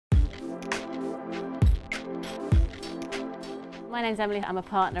My name's Emily, I'm a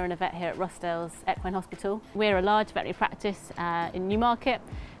partner and a vet here at Rossdales Equine Hospital. We're a large veterinary practice in Newmarket.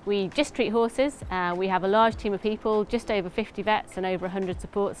 We just treat horses. We have a large team of people, just over 50 vets and over 100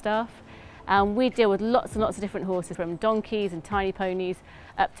 support staff. We deal with lots and lots of different horses, from donkeys and tiny ponies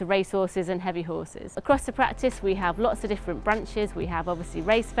up to race horses and heavy horses. Across the practice we have lots of different branches. We have obviously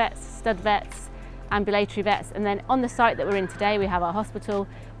race vets, stud vets, ambulatory vets, and then on the site that we're in today we have our hospital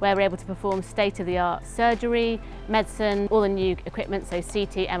where we're able to perform state-of-the-art surgery, medicine, all the new equipment, so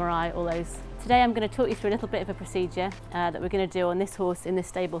CT, MRI, all those. Today I'm going to talk you through a little bit of a procedure that we're going to do on this horse in this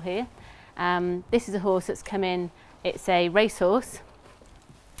stable here. This is a horse that's come in, it's a racehorse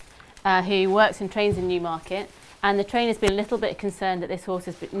who works and trains in Newmarket, and the trainer's been a little bit concerned that this horse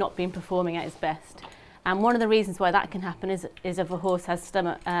has not been performing at its best. And one of the reasons why that can happen is if a horse has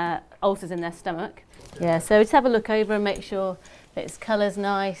stomach ulcers in their stomach. Yeah, so just have a look over and make sure that his colour's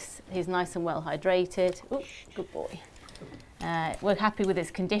nice, he's nice and well hydrated. Ooh, good boy. We're happy with his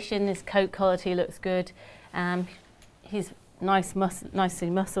condition, his coat quality looks good. He's nicely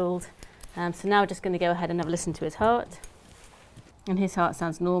muscled. So now we're just going to go ahead and have a listen to his heart. And his heart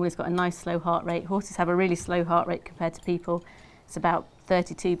sounds normal, he's got a nice slow heart rate. Horses have a really slow heart rate compared to people. It's about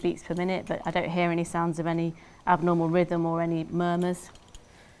 32 beats per minute, but I don't hear any sounds of any abnormal rhythm or any murmurs.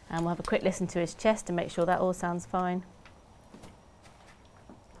 And we'll have a quick listen to his chest and make sure that all sounds fine.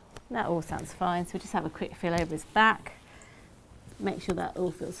 That all sounds fine, so we'll just have a quick feel over his back. Make sure that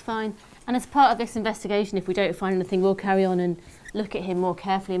all feels fine. And as part of this investigation, if we don't find anything, we'll carry on and look at him more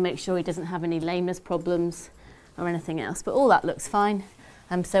carefully and make sure he doesn't have any lameness problems or anything else. But all that looks fine.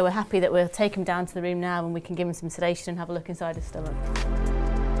 So we're happy that we'll take him down to the room now and we can give him some sedation and have a look inside his stomach.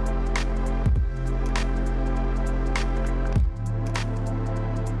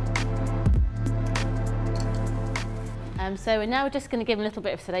 So now we're just going to give him a little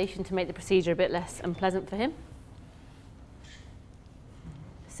bit of sedation to make the procedure a bit less unpleasant for him.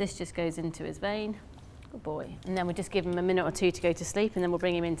 This just goes into his vein. Good boy. And then we'll just give him a minute or two to go to sleep, and then we'll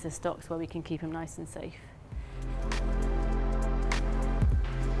bring him into the stocks where we can keep him nice and safe.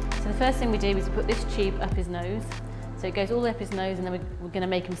 So the first thing we do is put this tube up his nose. So it goes all up his nose, and then we're going to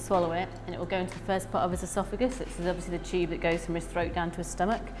make him swallow it, and it will go into the first part of his esophagus. This is obviously the tube that goes from his throat down to his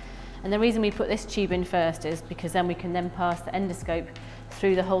stomach. And the reason we put this tube in first is because then we can then pass the endoscope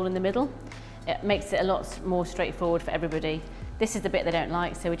through the hole in the middle. It makes it a lot more straightforward for everybody. This is the bit they don't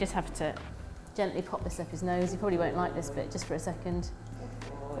like, so we just have to gently pop this up his nose. You probably won't like this bit, just for a second.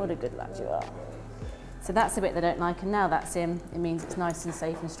 What a good lad you are. So that's the bit they don't like, and now that's in, it means it's nice and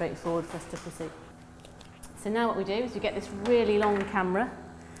safe and straightforward for us to proceed. So now what we do is we get this really long camera.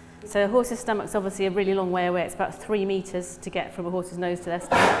 So a horse's stomach's obviously a really long way away. It's about 3 meters to get from a horse's nose to their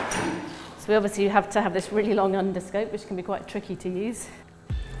stomach. So we obviously have to have this really long endoscope, which can be quite tricky to use.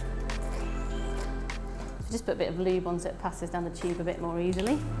 So just put a bit of lube on so it passes down the tube a bit more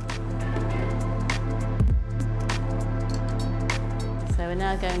easily. So we're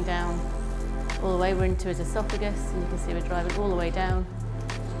now going down all the way, we're into his esophagus, and you can see we're driving all the way down,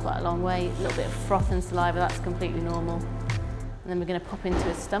 quite a long way, a little bit of froth and saliva, that's completely normal. And then we're going to pop into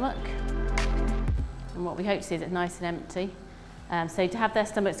his stomach, and what we hope to see is it's nice and empty. So to have their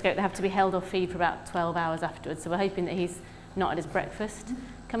stomachs go, they have to be held off feed for about 12 hours afterwards, so we're hoping that he's not had his breakfast.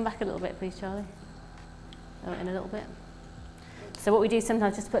 Come back a little bit please, Charlie. Go in a little bit. So what we do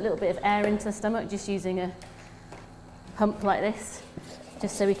sometimes is just put a little bit of air into the stomach, just using a pump like this,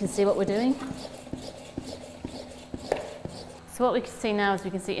 just so we can see what we're doing. So what we can see now is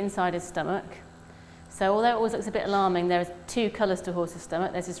we can see inside his stomach. So although it always looks a bit alarming, there are 2 colours to a horse's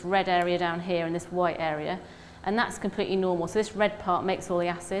stomach. There's this red area down here and this white area, and that's completely normal. So this red part makes all the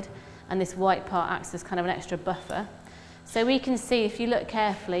acid, and this white part acts as kind of an extra buffer. So we can see, if you look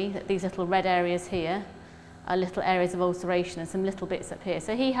carefully, that these little red areas here are little areas of ulceration and some little bits up here.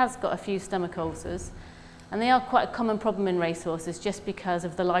 So he has got a few stomach ulcers, and they are quite a common problem in racehorses just because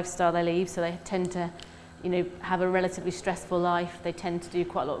of the lifestyle they lead. So they tend to, have a relatively stressful life. They tend to do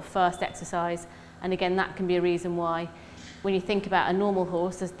quite a lot of fast exercise. And again, that can be a reason why, when you think about a normal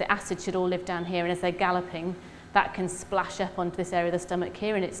horse, the acid should all live down here, and as they're galloping, that can splash up onto this area of the stomach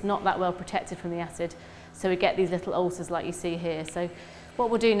here, and it's not that well protected from the acid. So we get these little ulcers like you see here. So what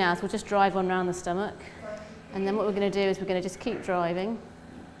we'll do now is we'll just drive on around the stomach, and then what we're going to do is we're going to just keep driving.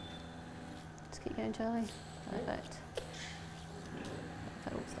 Just keep going, Charlie. Perfect.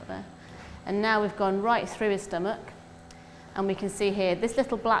 Perfect, stop there. And now we've gone right through his stomach. And we can see here, this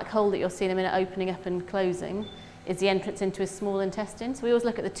little black hole that you'll see in a minute opening up and closing is the entrance into his small intestine. So we always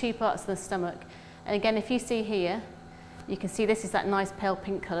look at the 2 parts of the stomach. And again, if you see here, you can see this is that nice pale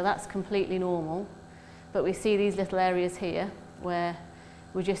pink colour. That's completely normal. But we see these little areas here where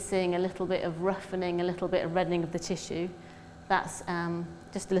we're just seeing a little bit of roughening, a little bit of reddening of the tissue. That's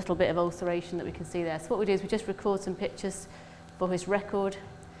just a little bit of ulceration that we can see there. So what we do is we just record some pictures for his record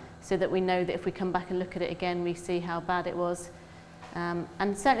so that we know that if we come back and look at it again, we see how bad it was.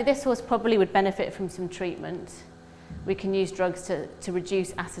 And certainly this horse probably would benefit from some treatment. We can use drugs to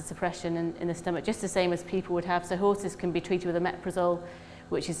reduce acid suppression in the stomach, just the same as people would have. So horses can be treated with omeprazole,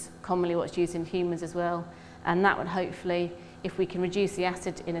 which is commonly what's used in humans as well. And that would hopefully, if we can reduce the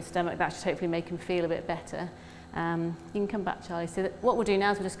acid in his stomach, that should hopefully make him feel a bit better. You can come back, Charlie. So what we'll do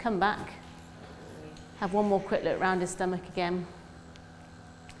now is we'll just come back, have one more quick look around his stomach again.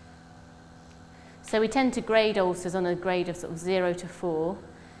 So we tend to grade ulcers on a grade of sort of 0 to 4.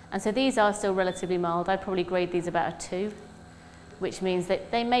 And so these are still relatively mild. I'd probably grade these about a 2, which means that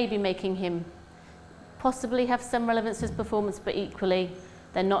they may be making him possibly have some relevance to his performance, but equally,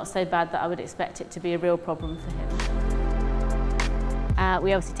 they're not so bad that I would expect it to be a real problem for him.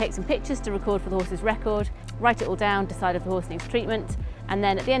 We obviously take some pictures to record for the horse's record, write it all down, decide if the horse needs treatment, and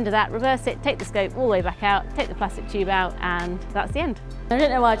then at the end of that, reverse it, take the scope all the way back out, take the plastic tube out, and that's the end. I don't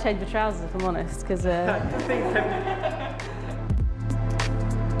know why I changed my trousers, if I'm honest, because